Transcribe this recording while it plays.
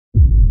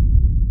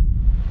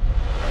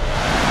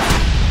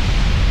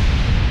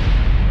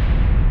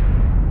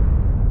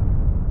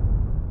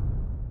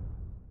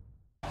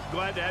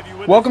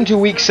Welcome to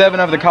week 7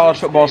 of the college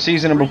football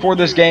season, and before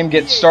this game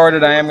gets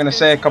started, I am going to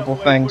say a couple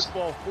things.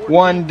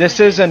 One, this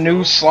is a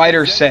new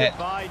slider set.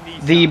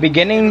 The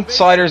beginning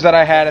sliders that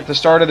I had at the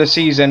start of the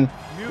season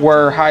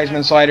were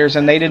Heisman sliders,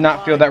 and they did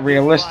not feel that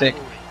realistic.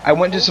 I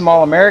went to some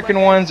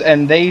All-American ones,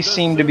 and they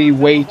seem to be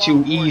way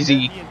too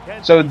easy.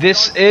 So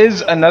this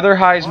is another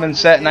Heisman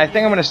set, and I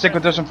think I'm going to stick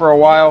with this one for a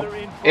while.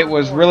 It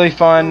was really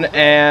fun,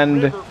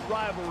 and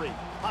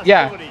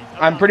yeah,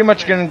 I'm pretty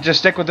much going to just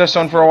stick with this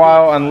one for a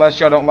while unless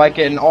y'all don't like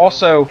it. And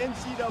also,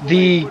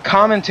 the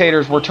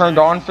commentators were turned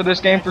on for this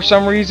game for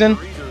some reason.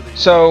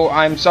 So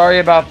I'm sorry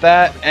about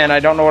that, and I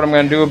don't know what I'm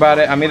going to do about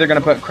it. I'm either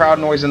going to put crowd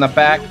noise in the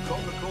back,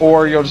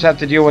 or you'll just have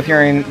to deal with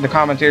hearing the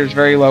commentators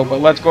very low.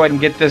 But let's go ahead and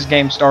get this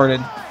game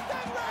started.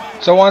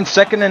 So on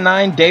 2nd and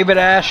 9, David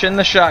Ash in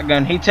the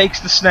shotgun. He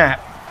takes the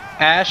snap.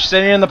 Ash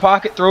sitting in the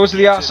pocket, throws to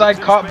the outside,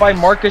 caught by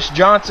Marcus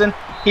Johnson.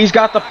 He's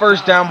got the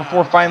first down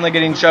before finally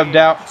getting shoved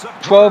out.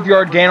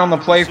 12-yard gain on the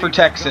play for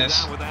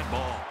Texas.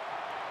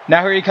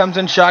 Now here he comes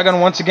in shotgun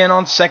once again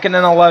on 2nd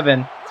and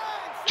 11.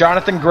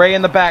 Jonathan Gray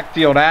in the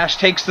backfield. Ash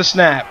takes the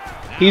snap.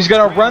 He's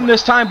going to run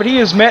this time, but he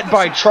is met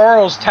by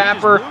Charles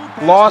Tapper.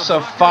 Loss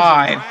of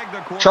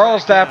 5.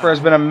 Charles Tapper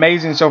has been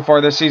amazing so far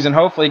this season.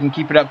 Hopefully he can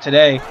keep it up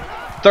today.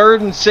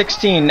 3rd and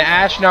 16.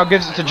 Ash now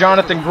gives it to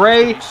Jonathan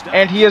Gray,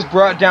 and he is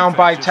brought down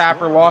by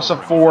Tapper. Loss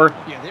of 4.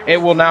 It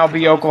will now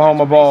be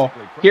Oklahoma ball.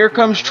 Here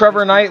comes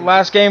Trevor Knight.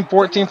 Last game,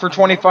 14 for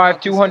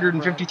 25,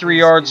 253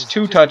 yards,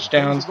 2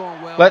 touchdowns.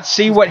 Let's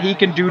see what he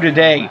can do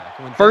today.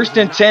 1st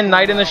and 10,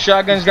 Knight in the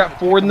shotgun. He's got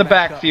Ford in the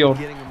backfield.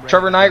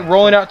 Trevor Knight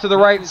rolling out to the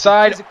right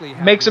side,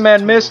 makes a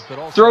man miss,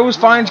 throws,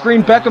 finds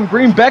Green Beckham.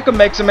 Green Beckham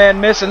makes a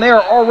man miss, and they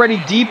are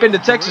already deep into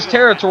Texas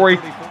territory,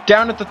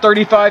 down at the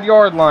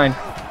 35-yard line.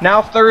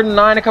 Now 3rd and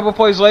 9, a couple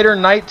plays later,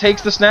 Knight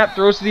takes the snap,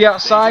 throws to the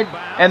outside,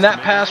 and that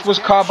pass was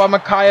caught by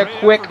Micaiah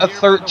Quick, a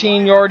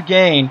 13-yard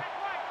gain.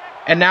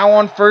 And now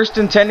on 1st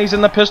and 10, he's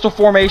in the pistol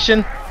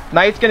formation.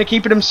 Knight's going to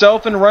keep it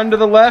himself and run to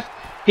the left.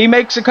 He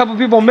makes a couple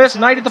people miss.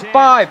 Knight at the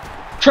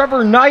 5.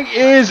 Trevor Knight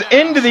is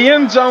into the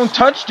end zone.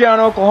 Touchdown,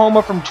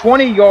 Oklahoma, from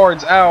 20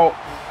 yards out.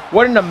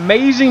 What an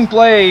amazing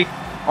play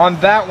on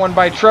that one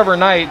by Trevor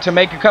Knight to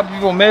make a couple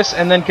people miss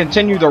and then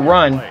continue the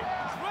run.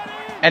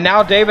 And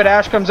now David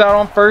Ash comes out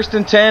on 1st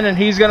and 10, and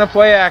he's going to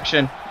play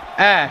action.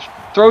 Ash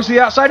throws to the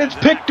outside. It's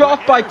picked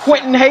off by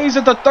Quentin Hayes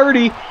at the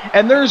 30,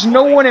 and there's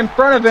no one in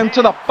front of him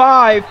to the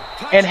 5,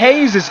 and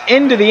Hayes is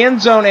into the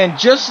end zone, and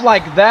just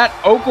like that,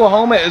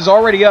 Oklahoma is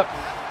already up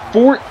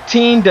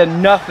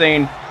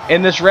 14-0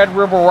 in this Red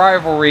River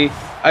rivalry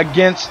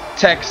against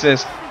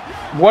Texas.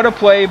 What a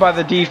play by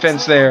the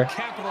defense there.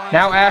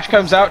 Now Ash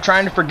comes out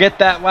trying to forget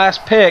that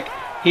last pick.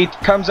 He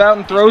comes out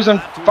and throws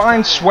and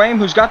finds Swaim,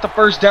 who's got the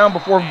first down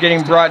before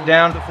getting brought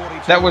down.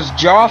 That was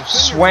Joff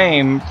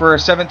Swaim for a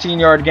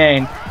 17-yard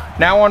gain.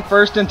 Now on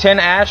 1st and 10,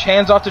 Ash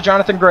hands off to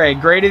Jonathan Gray.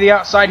 Gray to the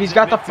outside. He's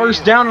got the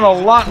first down and a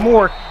lot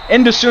more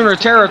into Sooner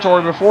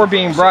territory before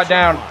being brought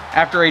down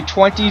after a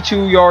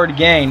 22-yard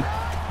gain.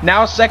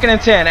 Now 2nd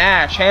and 10,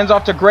 Ash hands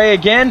off to Gray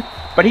again,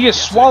 but he is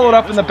swallowed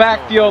up in the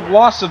backfield.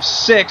 Loss of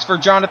 6 for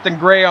Jonathan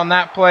Gray on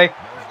that play.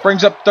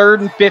 Brings up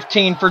 3rd and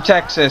 15 for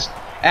Texas.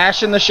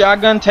 Ash in the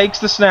shotgun takes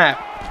the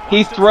snap.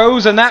 He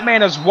throws, and that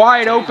man is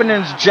wide open,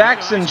 and it's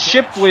Jackson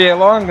Shipley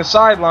along the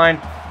sideline.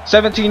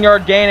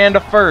 17-yard gain and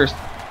a first.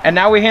 And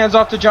now he hands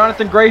off to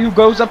Jonathan Gray, who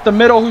goes up the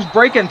middle, who's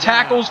breaking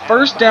tackles.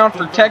 First down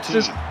for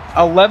Texas,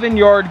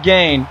 11-yard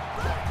gain.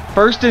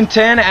 1st and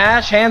 10,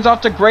 Ash hands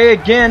off to Gray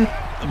again.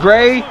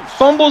 Gray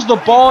fumbles the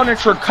ball, and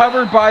it's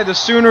recovered by the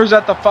Sooners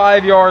at the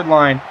 5-yard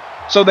line.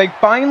 So they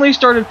finally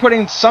started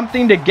putting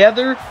something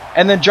together,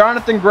 and then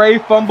Jonathan Gray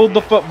fumbled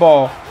the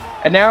football.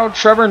 And now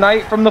Trevor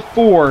Knight from the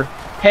 4.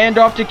 Hand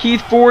off to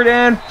Keith Ford,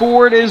 and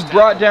Ford is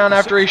brought down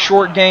after a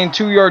short gain,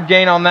 2-yard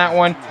gain on that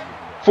one.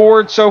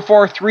 Ford so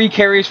far 3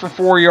 carries for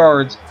 4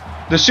 yards.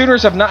 The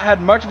Sooners have not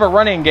had much of a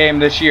running game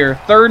this year.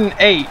 3rd and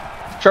 8.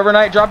 Trevor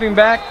Knight dropping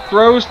back,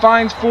 throws,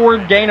 finds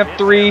Ford, gain of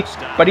 3,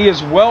 but he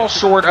is well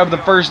short of the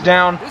first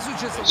down.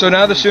 So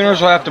now the Sooners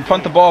will have to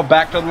punt the ball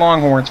back to the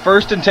Longhorns.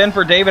 1st and 10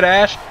 for David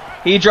Ash.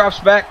 He drops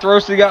back,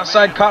 throws to the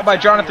outside, caught by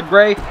Jonathan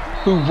Gray,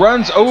 who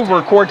runs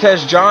over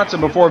Cortez Johnson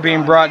before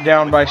being brought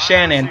down by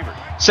Shannon.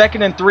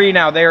 2nd and 3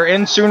 now. They are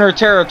in Sooner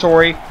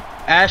territory.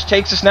 Ash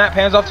takes a snap,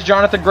 hands off to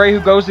Jonathan Gray, who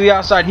goes to the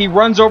outside. He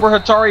runs over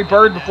Hatari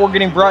Bird before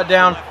getting brought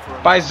down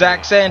by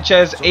Zach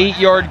Sanchez.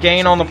 8-yard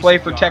gain on the play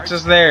for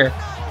Texas there.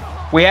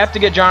 We have to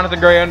get Jonathan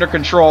Gray under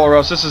control, or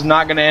else this is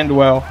not going to end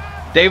well.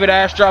 David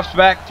Ash drops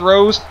back,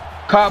 throws,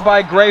 caught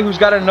by Gray, who's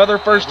got another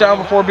first down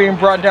before being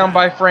brought down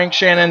by Frank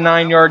Shannon.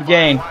 9-yard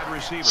gain.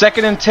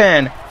 2nd and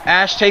 10.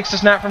 Ash takes the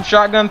snap from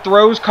shotgun,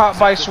 throws, caught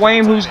by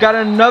Swaim, who's got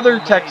another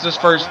Texas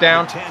first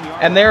down.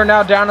 And they are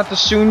now down at the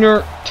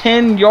Sooner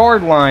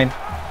 10-yard line.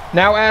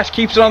 Now Ash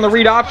keeps it on the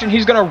read option.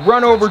 He's going to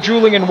run over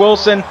Julian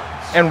Wilson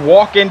and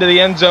walk into the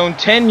end zone.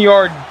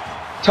 10-yard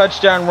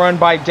touchdown run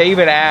by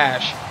David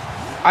Ash.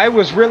 I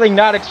was really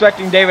not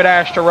expecting David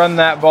Ash to run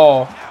that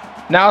ball.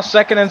 Now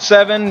 2nd and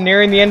 7,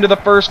 nearing the end of the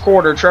first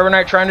quarter. Trevor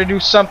Knight trying to do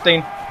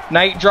something.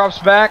 Knight drops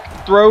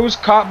back, throws,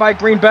 caught by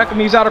Green Beckham.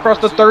 He's out across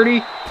the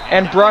 30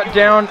 and brought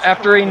down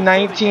after a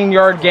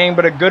 19-yard gain,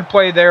 but a good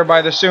play there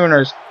by the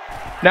Sooners.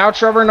 Now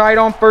Trevor Knight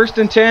on 1st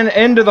and 10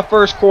 into the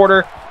first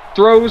quarter.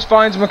 Throws,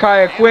 finds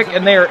Ncaa quick,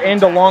 and they are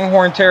into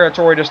Longhorn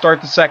territory to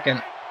start the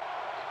second.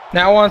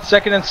 Now on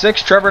 2nd and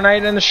 6, Trevor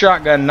Knight in the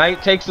shotgun.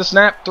 Knight takes the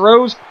snap,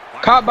 throws,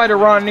 caught by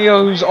Deron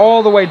Neal, who's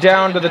all the way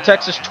down to the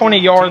Texas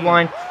 20-yard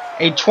line.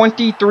 A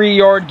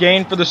 23-yard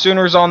gain for the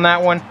Sooners on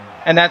that one,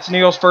 and that's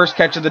Neal's first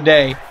catch of the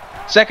day.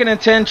 2nd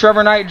and 10,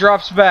 Trevor Knight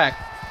drops back.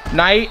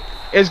 Knight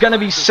is going to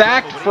be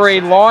sacked for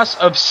a loss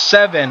of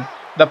 7.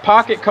 The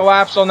pocket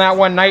collapsed on that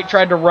one. Knight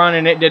tried to run,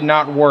 and it did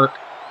not work.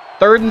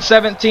 3rd and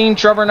 17,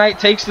 Trevor Knight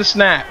takes the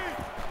snap.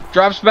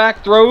 Drops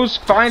back, throws,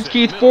 finds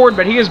Keith Ford,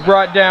 but he is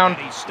brought down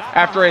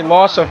after a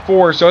loss of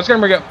 4. So it's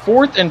going to bring up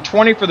 4th and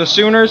 20 for the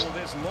Sooners,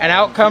 and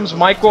out comes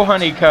Michael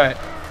Honeycutt.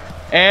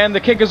 And the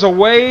kick is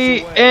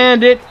away,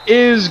 and it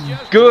is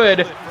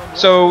good.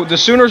 So the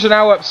Sooners are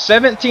now up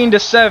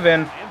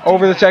 17-7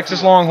 over the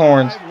Texas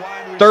Longhorns.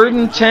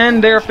 3rd and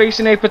 10, they're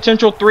facing a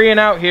potential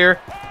 3-and-out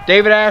here.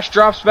 David Ash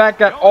drops back,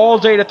 got all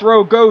day to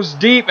throw, goes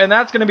deep, and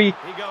that's going to be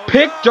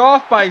picked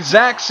off by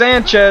Zach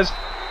Sanchez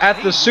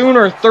at the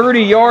Sooner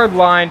 30-yard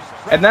line,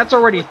 and that's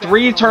already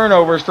 3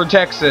 turnovers for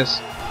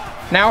Texas.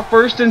 Now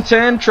 1st and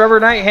 10, Trevor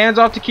Knight hands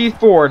off to Keith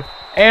Ford,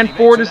 and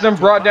Ford is then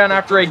brought down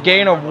after a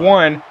gain of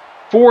 1.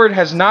 Ford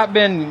has not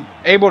been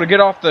able to get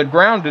off the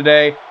ground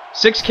today.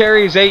 6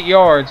 carries, 8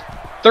 yards.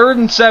 3rd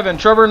and 7,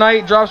 Trevor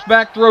Knight drops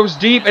back, throws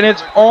deep, and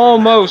it's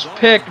almost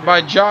picked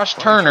by Josh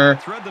Turner.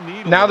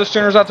 Now the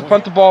Sooners have to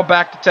punt the ball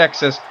back to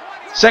Texas.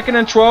 2nd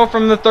and 12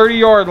 from the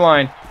 30-yard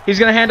line. He's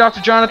going to hand off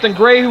to Jonathan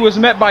Gray, who was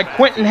met by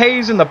Quentin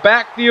Hayes in the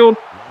backfield.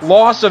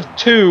 Loss of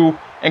 2,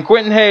 and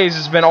Quentin Hayes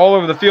has been all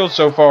over the field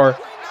so far.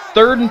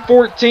 3rd and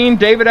 14,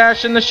 David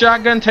Ash in the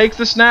shotgun, takes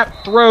the snap,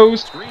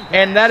 throws,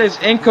 and that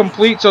is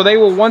incomplete, so they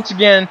will once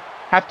again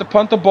have to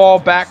punt the ball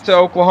back to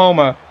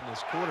Oklahoma.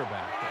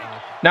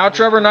 Now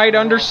Trevor Knight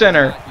under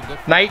center.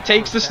 Knight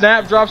takes the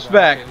snap, drops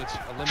back.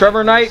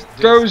 Trevor Knight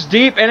throws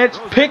deep, and it's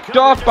picked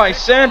off by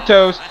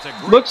Santos.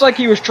 Looks like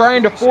he was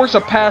trying to force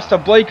a pass to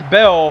Blake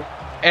Bell,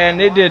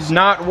 and it did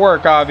not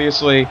work,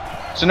 obviously.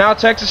 So now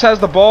Texas has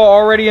the ball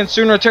already in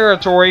Sooner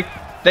territory.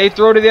 They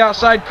throw to the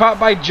outside, caught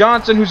by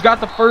Johnson, who's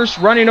got the first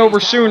running over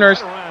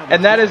Sooners,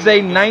 and that is a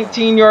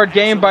 19-yard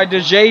gain by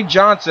Dejae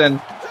Johnson.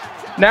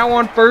 Now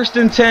on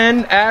 1st and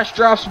 10, Ash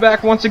drops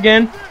back once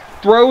again.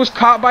 Throws,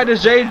 caught by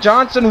Dejae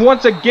Johnson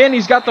once again.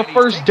 He's got the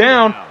first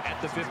down.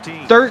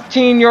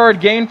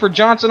 13-yard gain for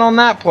Johnson on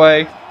that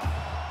play.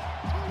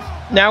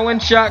 Now in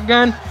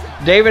shotgun,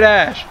 David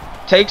Ash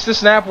takes the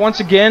snap once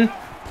again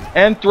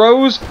and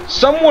throws.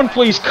 Someone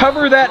please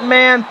cover that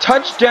man.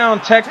 Touchdown,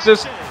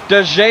 Texas.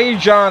 Dejae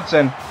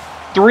Johnson.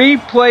 3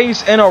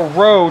 plays in a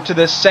row to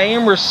the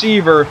same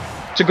receiver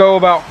to go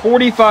about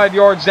 45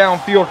 yards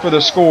downfield for the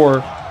score.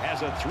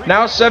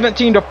 Now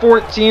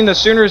 17-14. The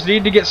Sooners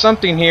need to get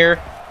something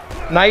here.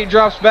 Knight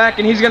drops back,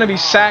 and he's going to be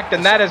sacked,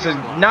 and that is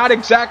not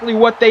exactly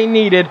what they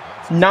needed.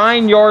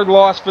 9-yard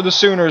loss for the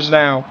Sooners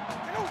now.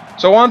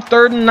 So on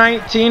 3rd and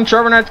 19,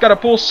 Trevor Knight's got to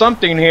pull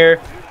something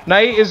here.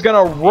 Knight is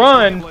going to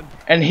run,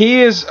 and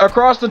he is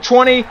across the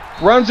 20,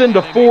 runs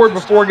into Ford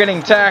before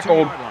getting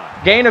tackled.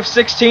 Gain of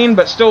 16,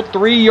 but still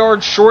 3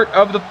 yards short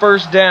of the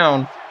first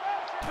down.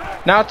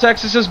 Now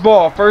Texas's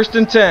ball, 1st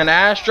and 10.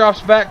 Ash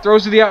drops back,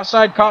 throws to the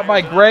outside, caught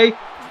by Gray.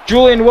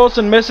 Julian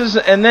Wilson misses,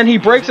 and then he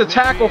breaks a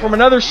tackle from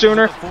another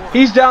Sooner.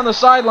 He's down the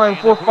sideline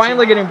before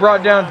finally getting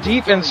brought down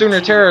deep in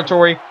Sooner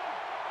territory.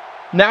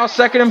 Now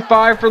 2nd and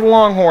 5 for the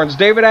Longhorns.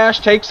 David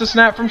Ash takes the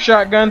snap from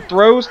shotgun,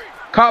 throws,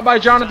 caught by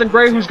Jonathan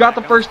Gray, who's got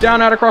the first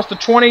down out across the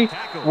 20,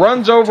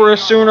 runs over a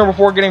Sooner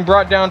before getting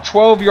brought down,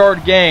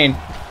 12-yard gain.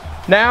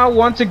 Now,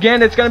 once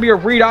again, it's going to be a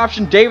read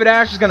option. David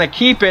Ash is going to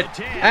keep it.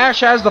 Ash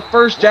has the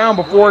first down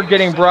before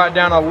getting brought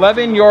down,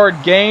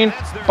 11-yard gain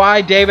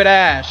by David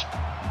Ash.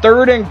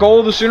 3rd and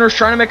goal. The Sooners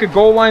trying to make a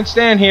goal line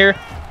stand here.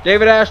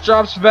 David Ash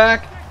drops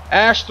back.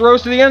 Ash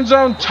throws to the end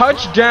zone.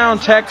 Touchdown,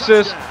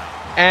 Texas.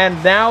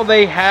 And now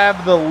they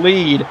have the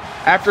lead.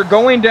 After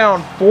going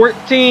down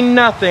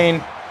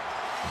 14-0,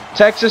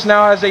 Texas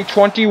now has a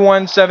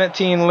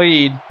 21-17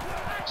 lead.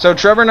 So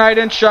Trevor Knight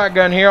in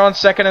shotgun here on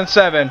 2nd and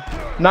 7.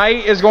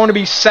 Knight is going to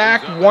be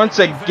sacked once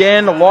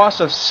again. A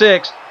loss of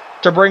 6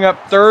 to bring up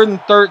 3rd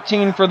and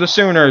 13 for the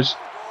Sooners.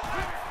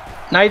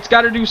 Knight's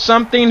got to do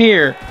something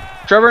here.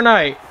 Trevor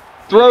Knight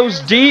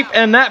throws deep,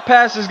 and that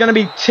pass is going to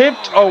be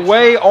tipped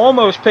away,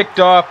 almost picked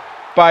off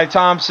by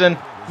Thompson.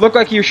 Looked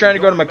like he was trying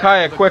to go to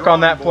Ncaa quick on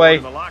that play.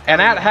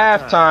 And at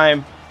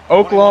halftime,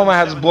 Oklahoma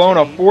has blown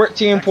a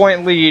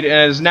 14-point lead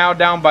and is now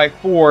down by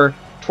 4,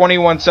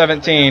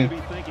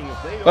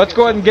 21-17. Let's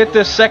go ahead and get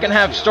this second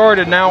half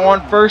started now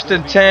on 1st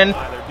and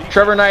 10.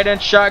 Trevor Knight in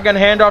shotgun,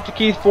 handoff to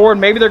Keith Ford.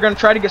 Maybe they're going to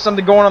try to get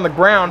something going on the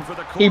ground.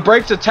 He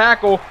breaks a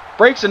tackle,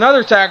 breaks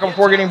another tackle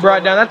before getting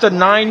brought down. That's a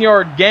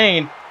 9-yard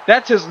gain.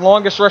 That's his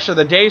longest rush of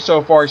the day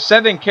so far.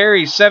 7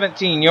 carries,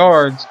 17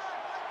 yards.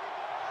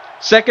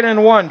 2nd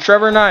and 1,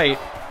 Trevor Knight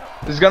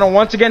is going to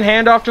once again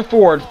hand off to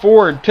Ford.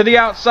 Ford to the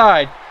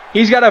outside.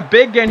 He's got a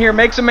big gain here,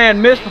 makes a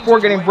man miss before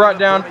getting brought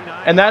down,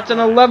 and that's an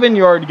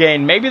 11-yard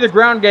gain. Maybe the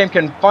ground game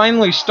can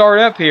finally start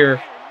up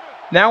here.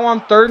 Now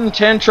on 3rd and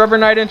 10, Trevor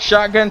Knight in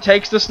shotgun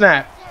takes the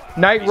snap.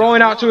 Knight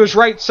rolling out to his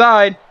right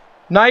side.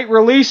 Knight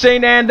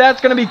releasing, and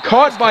that's going to be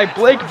caught by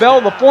Blake Bell,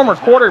 the former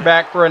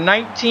quarterback, for a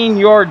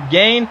 19-yard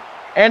gain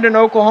and an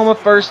Oklahoma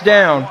first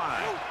down.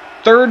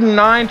 3rd and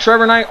 9,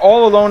 Trevor Knight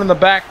all alone in the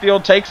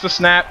backfield takes the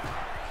snap.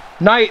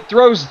 Knight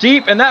throws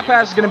deep, and that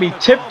pass is going to be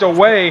tipped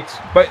away,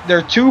 but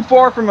they're too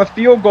far from a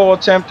field goal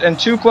attempt and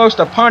too close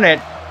to punt it,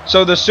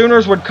 so the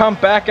Sooners would come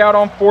back out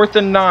on 4th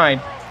and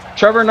 9.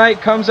 Trevor Knight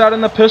comes out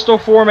in the pistol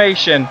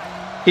formation.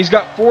 He's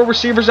got 4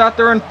 receivers out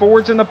there and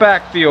forwards in the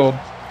backfield.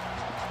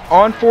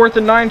 On 4th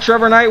and 9,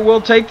 Trevor Knight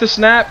will take the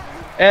snap,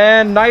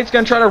 and Knight's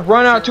going to try to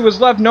run out to his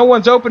left. No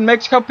one's open,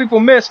 makes a couple people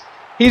miss.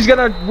 He's going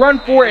to run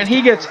for it, and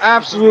he gets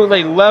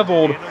absolutely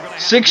leveled.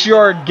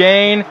 6-yard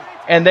gain,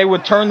 and they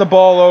would turn the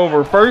ball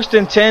over. 1st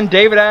and 10,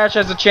 David Ash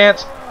has a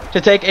chance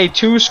to take a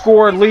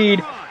 2-score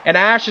lead, and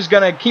Ash is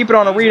going to keep it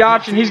on a read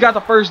option. He's got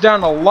the first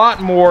down a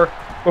lot more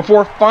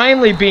before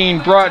finally being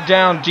brought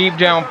down deep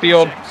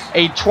downfield.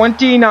 A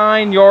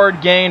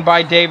 29-yard gain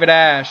by David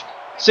Ash.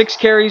 6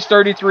 carries,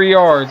 33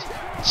 yards.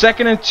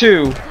 2nd and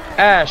 2,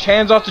 Ash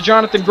hands off to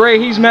Jonathan Gray.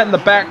 He's met in the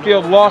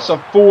backfield, loss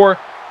of 4.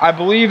 I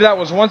believe that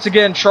was once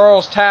again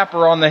Charles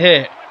Tapper on the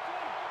hit.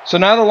 So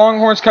now the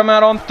Longhorns come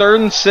out on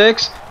 3rd and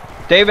 6.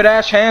 David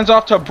Ash hands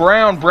off to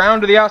Brown. Brown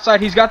to the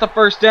outside. He's got the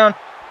first down.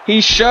 He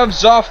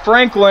shoves off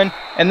Franklin,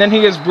 and then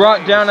he is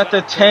brought down at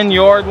the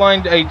 10-yard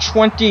line. A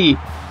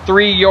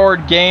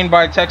 23-yard gain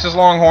by Texas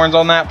Longhorns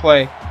on that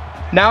play.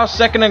 Now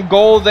 2nd and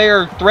goal. They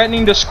are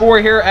threatening to score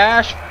here.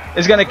 Ash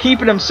is going to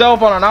keep it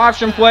himself on an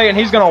option play, and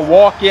he's going to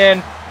walk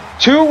in.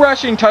 2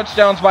 rushing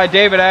touchdowns by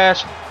David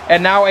Ash,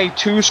 and now a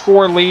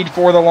 2-score lead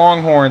for the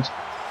Longhorns.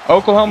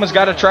 Oklahoma's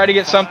got to try to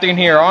get something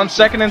here. On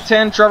 2nd and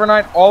 10, Trevor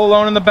Knight all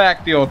alone in the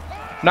backfield.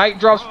 Knight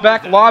drops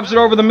back, lobs it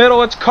over the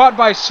middle. It's caught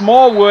by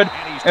Smallwood,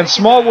 and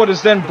Smallwood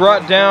is then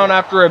brought down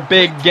after a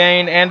big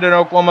gain and an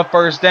Oklahoma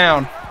first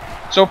down.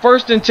 So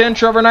 1st and 10,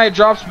 Trevor Knight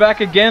drops back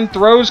again,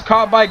 throws,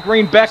 caught by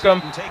Green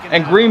Beckham,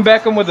 and Green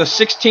Beckham with a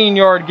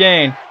 16-yard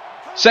gain.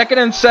 2nd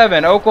and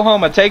 7,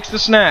 Oklahoma takes the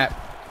snap.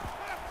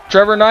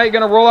 Trevor Knight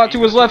going to roll out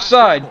to his left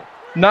side.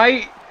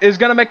 Knight is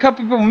going to make a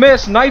couple people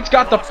miss. Knight's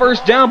got the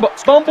first down, but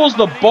fumbles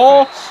the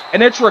ball,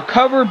 and it's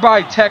recovered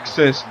by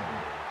Texas.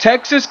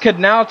 Texas could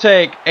now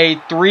take a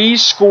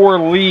 3-score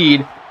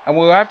lead, and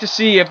we'll have to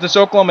see if this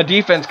Oklahoma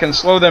defense can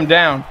slow them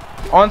down.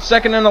 On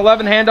 2nd and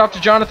 11, handoff to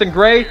Jonathan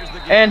Gray,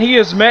 and he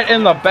is met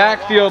in the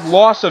backfield,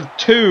 loss of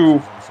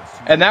 2,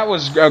 and that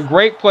was a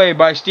great play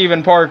by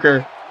Stephen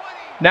Parker.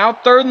 Now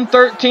 3rd and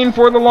 13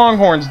 for the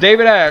Longhorns.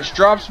 David Ash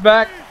drops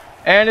back,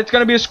 and it's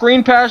going to be a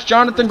screen pass.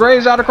 Jonathan Gray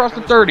is out across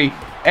the 30,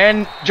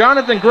 and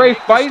Jonathan Gray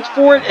fights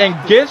for it and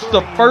gets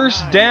the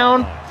first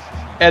down,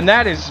 and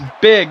that is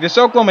big. This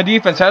Oklahoma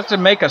defense has to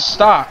make a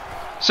stop.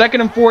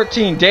 2nd and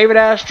 14, David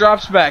Ash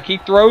drops back. He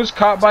throws,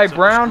 caught by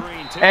Brown,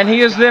 and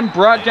he is then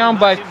brought down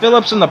by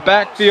Phillips in the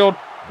backfield.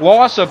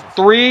 Loss of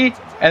 3,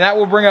 and that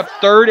will bring up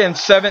 3rd and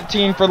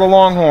 17 for the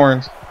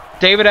Longhorns.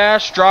 David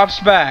Ash drops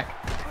back.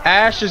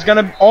 Ash is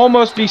going to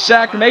almost be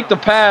sacked, make the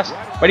pass,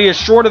 but he is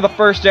short of the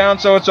first down,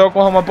 so it's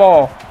Oklahoma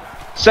ball.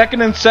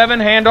 2nd and 7,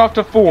 handoff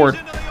to Ford.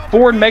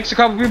 Ford makes a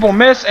couple people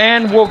miss,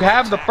 and will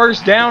have the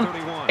first down.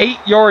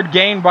 8-yard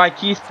gain by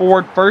Keith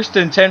Ford.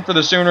 1st and 10 for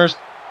the Sooners.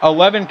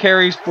 11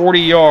 carries, 40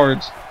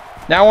 yards.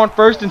 Now on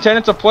 1st and 10,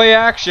 it's a play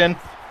action.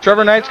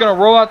 Trevor Knight's going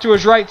to roll out to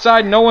his right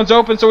side. No one's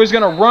open, so he's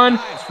going to run.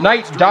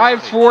 Knight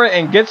dives for it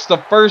and gets the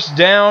first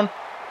down.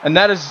 And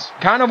that is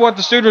kind of what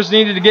the Sooners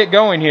needed to get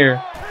going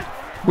here.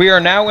 We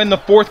are now in the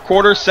 4th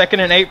quarter, 2nd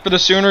and 8 for the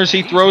Sooners.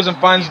 He throws and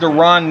finds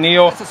Deron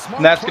Neal,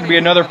 and that's going to be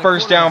another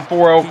first down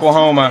for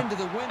Oklahoma.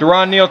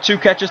 Deron Neal, 2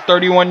 catches,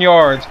 31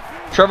 yards.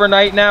 Trevor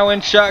Knight now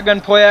in shotgun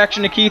play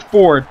action to Keith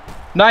Ford.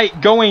 Knight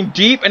going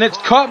deep, and it's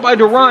caught by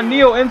Deron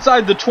Neal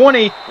inside the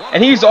 20,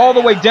 and he's all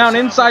the way down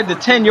inside the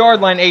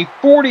 10-yard line. A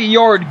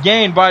 40-yard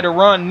gain by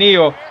Deron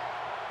Neal.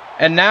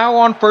 And now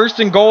on 1st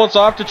and goal, it's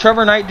off to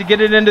Trevor Knight to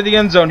get it into the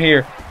end zone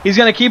here. He's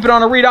going to keep it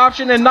on a read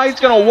option, and Knight's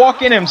going to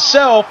walk in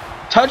himself.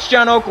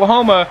 Touchdown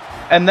Oklahoma,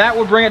 and that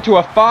would bring it to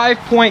a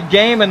 5-point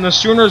game, and the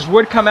Sooners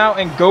would come out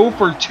and go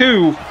for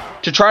 2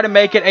 to try to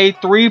make it a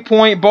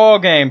 3-point ball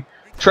game.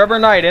 Trevor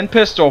Knight in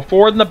pistol.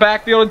 Ford in the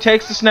backfield and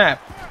takes the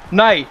snap.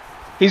 Knight,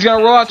 he's going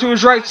to roll out to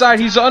his right side.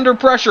 He's under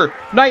pressure.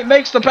 Knight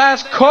makes the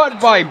pass, caught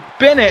by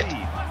Bennett.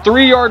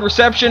 3-yard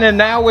reception, and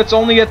now it's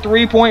only a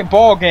 3-point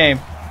ball game.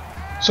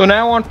 So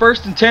now on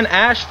 1st and 10,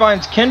 Ash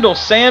finds Kendall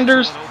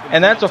Sanders,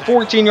 and that's a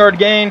 14-yard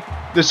gain.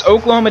 This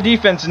Oklahoma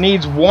defense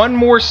needs one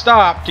more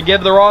stop to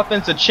give their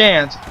offense a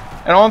chance.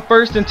 And on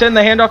 1st and 10,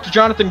 they hand off to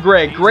Jonathan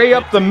Gray. Gray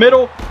up the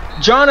middle.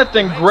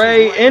 Jonathan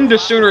Gray into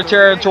Sooner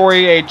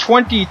territory, a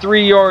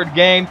 23-yard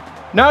gain.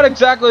 Not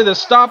exactly the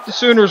stop the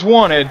Sooners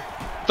wanted.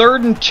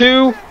 3rd and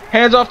 2,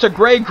 hands off to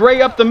Gray.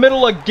 Gray up the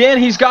middle again.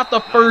 He's got the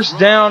first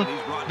down.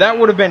 That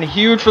would have been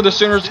huge for the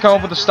Sooners to come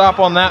up with a stop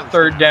on that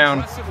 3rd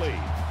down.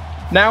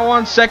 Now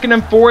on 2nd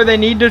and 4, they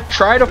need to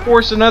try to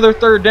force another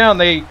 3rd down.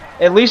 They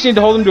At least need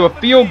to hold them to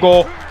a field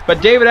goal.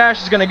 But David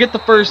Ash is going to get the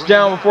first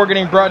down before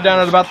getting brought down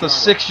at about the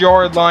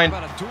 6-yard line.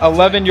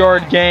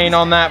 11-yard gain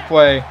on that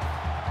play.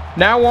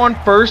 Now on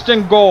 1st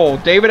and goal.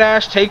 David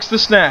Ash takes the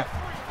snap.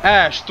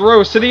 Ash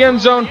throws to the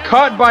end zone.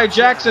 Caught by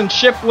Jackson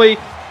Shipley.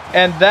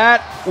 And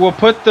that will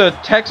put the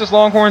Texas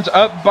Longhorns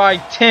up by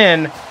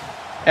 10.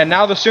 And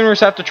now the Sooners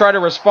have to try to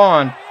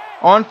respond.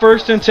 On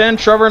 1st and 10,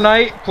 Trevor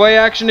Knight, play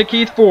action to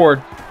Keith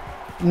Ford.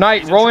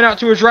 Knight rolling out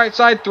to his right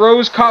side,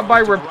 throws caught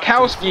by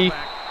Ripkowski.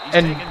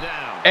 And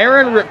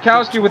Aaron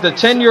Ripkowski with a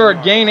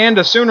 10-yard gain and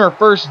a Sooner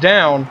first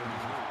down.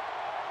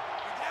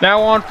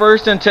 Now on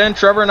 1st and 10,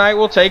 Trevor Knight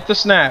will take the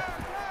snap.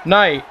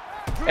 Knight,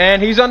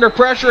 and he's under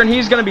pressure and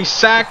he's going to be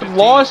sacked.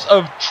 Loss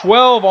of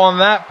 12 on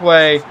that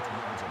play.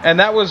 And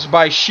that was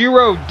by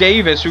Shiro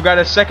Davis, who got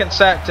his 2nd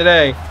sack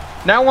today.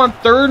 Now on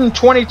 3rd and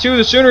 22,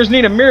 the Sooners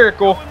need a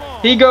miracle.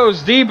 He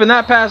goes deep, and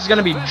that pass is going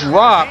to be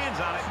dropped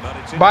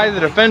by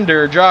the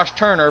defender, Josh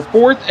Turner.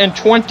 4th and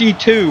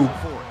 22.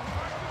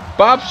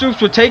 Bob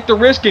Stoops would take the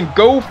risk and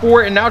go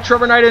for it, and now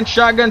Trevor Knight in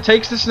shotgun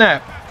takes the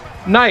snap.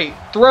 Knight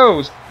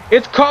throws.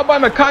 It's caught by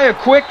Micaiah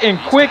Quick, and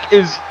Quick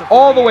is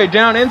all the way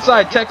down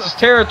inside Texas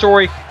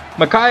territory.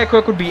 Micaiah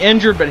Quick would be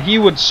injured, but he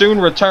would soon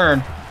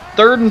return.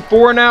 3rd and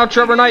 4 now,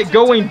 Trevor Knight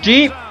going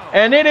deep,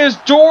 and it is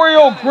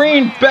Dorial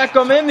Green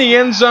Beckham in the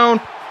end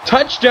zone.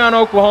 Touchdown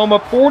Oklahoma,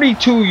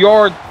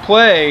 42-yard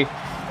play,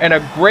 and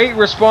a great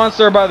response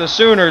there by the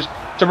Sooners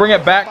to bring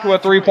it back to a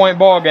 3-point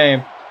ball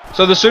game.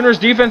 So the Sooners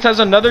defense has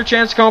another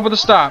chance to come up with a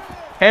stop.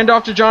 Hand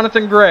off to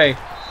Jonathan Gray.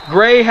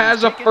 Gray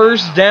has a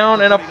first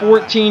down and a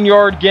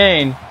 14-yard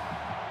gain.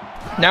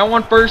 Now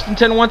on 1st and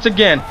 10 once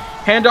again.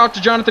 Hand off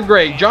to Jonathan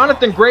Gray.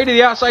 Jonathan Gray to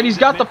the outside. He's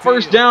got the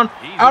first down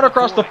out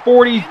across the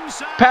 40,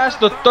 past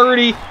the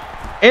 30,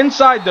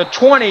 inside the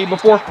 20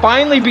 before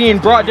finally being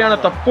brought down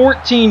at the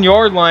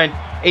 14-yard line.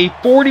 A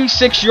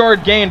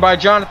 46-yard gain by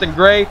Jonathan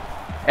Gray.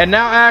 And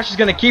now Ash is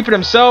going to keep it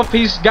himself.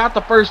 He's got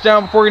the first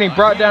down before getting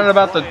brought down at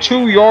about the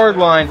 2-yard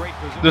line.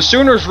 The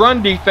Sooners'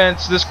 run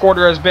defense this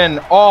quarter has been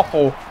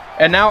awful.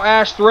 And now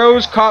Ash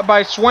throws, caught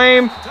by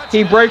Swaim.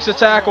 He breaks the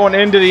tackle and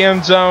into the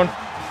end zone.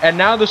 And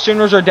now the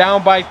Sooners are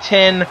down by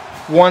 10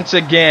 once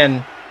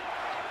again.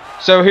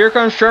 So here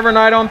comes Trevor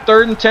Knight on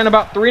 3rd and 10.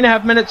 About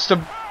 3.5 minutes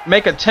to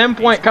make a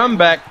 10-point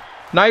comeback.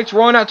 Knight's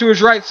rolling out to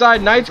his right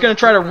side. Knight's going to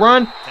try to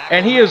run,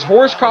 and he is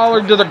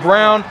horse-collared to the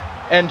ground.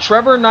 And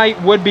Trevor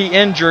Knight would be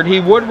injured.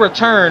 He would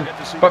return,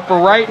 but for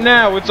right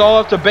now, it's all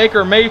up to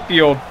Baker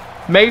Mayfield.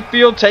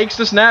 Mayfield takes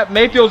the snap.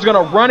 Mayfield's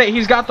going to run it.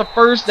 He's got the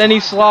first, and he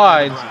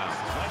slides.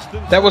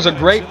 That was a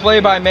great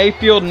play by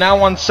Mayfield. Now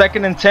on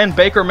 2nd and 10,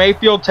 Baker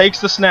Mayfield takes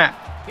the snap.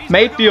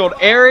 Mayfield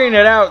airing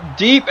it out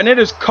deep, and it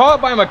is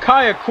caught by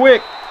Micaiah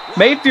Quick.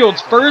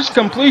 Mayfield's first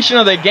completion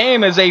of the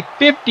game is a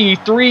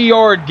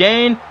 53-yard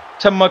gain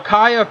to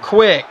Micaiah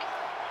Quick.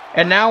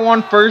 And now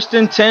on 1st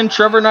and 10,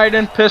 Trevor Knight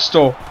in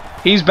pistol.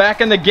 He's back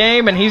in the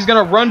game, and he's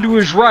going to run to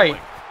his right.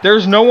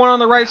 There's no one on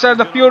the right side of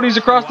the field. He's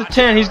across the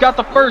 10. He's got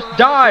the first,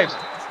 dives.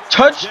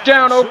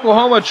 Touchdown,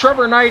 Oklahoma.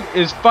 Trevor Knight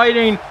is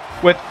fighting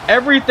with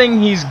everything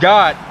he's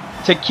got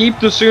to keep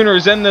the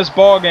Sooners in this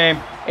ball game.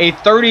 A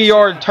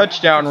 30-yard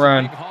touchdown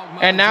run.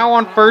 And now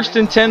on 1st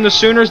and 10, the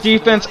Sooners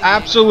defense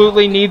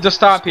absolutely needs to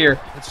stop here.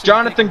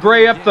 Jonathan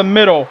Gray up the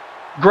middle.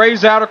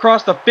 Gray's out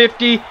across the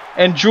 50,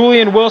 and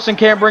Julian Wilson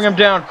can't bring him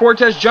down.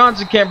 Cortez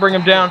Johnson can't bring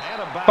him down.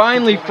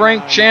 Finally,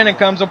 Frank Shannon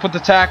comes up with the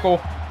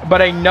tackle,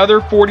 but another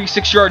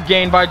 46-yard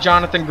gain by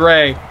Jonathan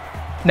Gray.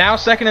 Now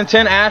 2nd and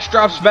 10, Ash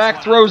drops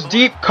back, throws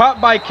deep,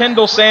 caught by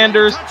Kendall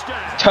Sanders.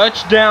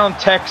 Touchdown,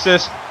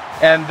 Texas.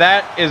 And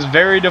that is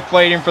very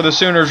deflating for the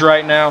Sooners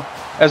right now,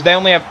 as they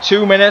only have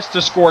 2 minutes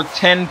to score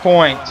 10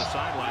 points.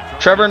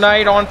 Trevor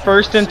Knight on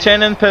 1st and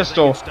 10 in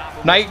pistol.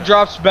 Knight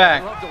drops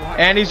back,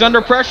 and he's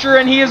under pressure,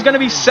 and he is going to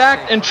be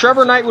sacked, and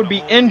Trevor Knight would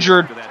be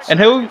injured, and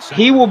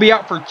he will be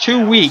out for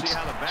 2 weeks.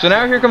 So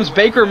now here comes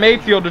Baker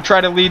Mayfield to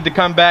try to lead the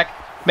comeback.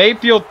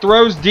 Mayfield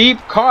throws deep,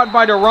 caught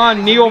by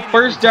Deron Neal,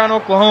 first down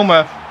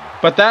Oklahoma.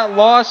 But that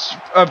loss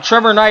of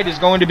Trevor Knight is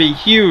going to be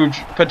huge,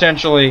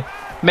 potentially.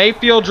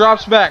 Mayfield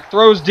drops back,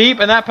 throws deep,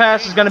 and that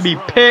pass is going to be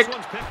picked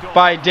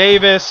by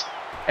Davis.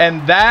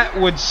 And that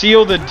would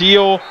seal the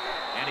deal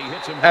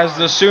as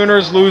the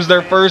Sooners lose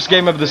their first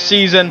game of the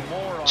season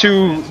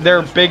to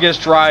their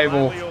biggest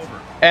rival.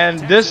 And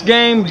this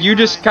game, you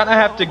just kind of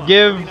have to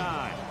give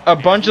a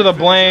bunch of the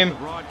blame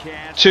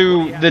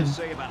to the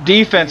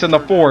defense in the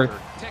fourth.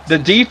 The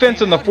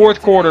defense in the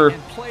fourth quarter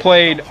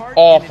played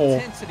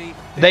awful.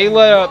 They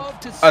let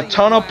up a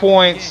ton of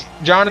points.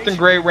 Jonathan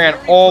Gray ran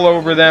all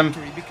over them.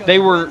 They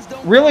were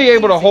really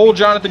able to hold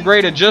Jonathan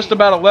Gray to just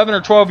about 11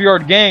 or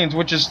 12-yard gains,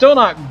 which is still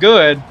not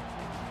good.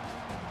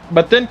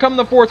 But then come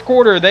the fourth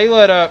quarter, they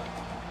let up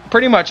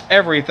pretty much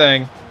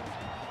everything.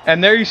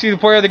 And there you see the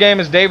player of the game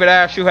is David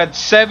Ash, who had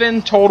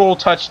 7 total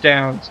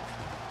touchdowns,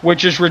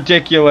 which is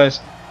ridiculous.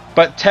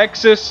 But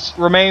Texas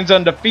remains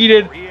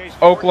undefeated.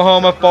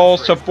 Oklahoma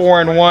falls to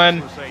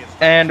 4-1.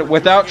 And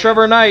without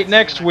Trevor Knight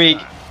next week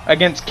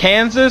against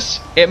Kansas,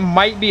 it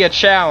might be a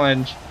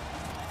challenge.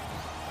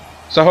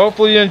 So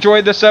hopefully you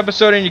enjoyed this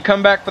episode and you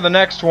come back for the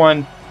next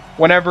one.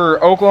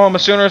 whenever Oklahoma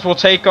Sooners will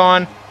take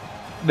on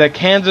the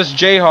Kansas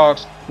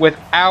Jayhawks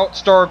without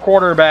star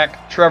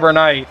quarterback Trevor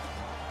Knight.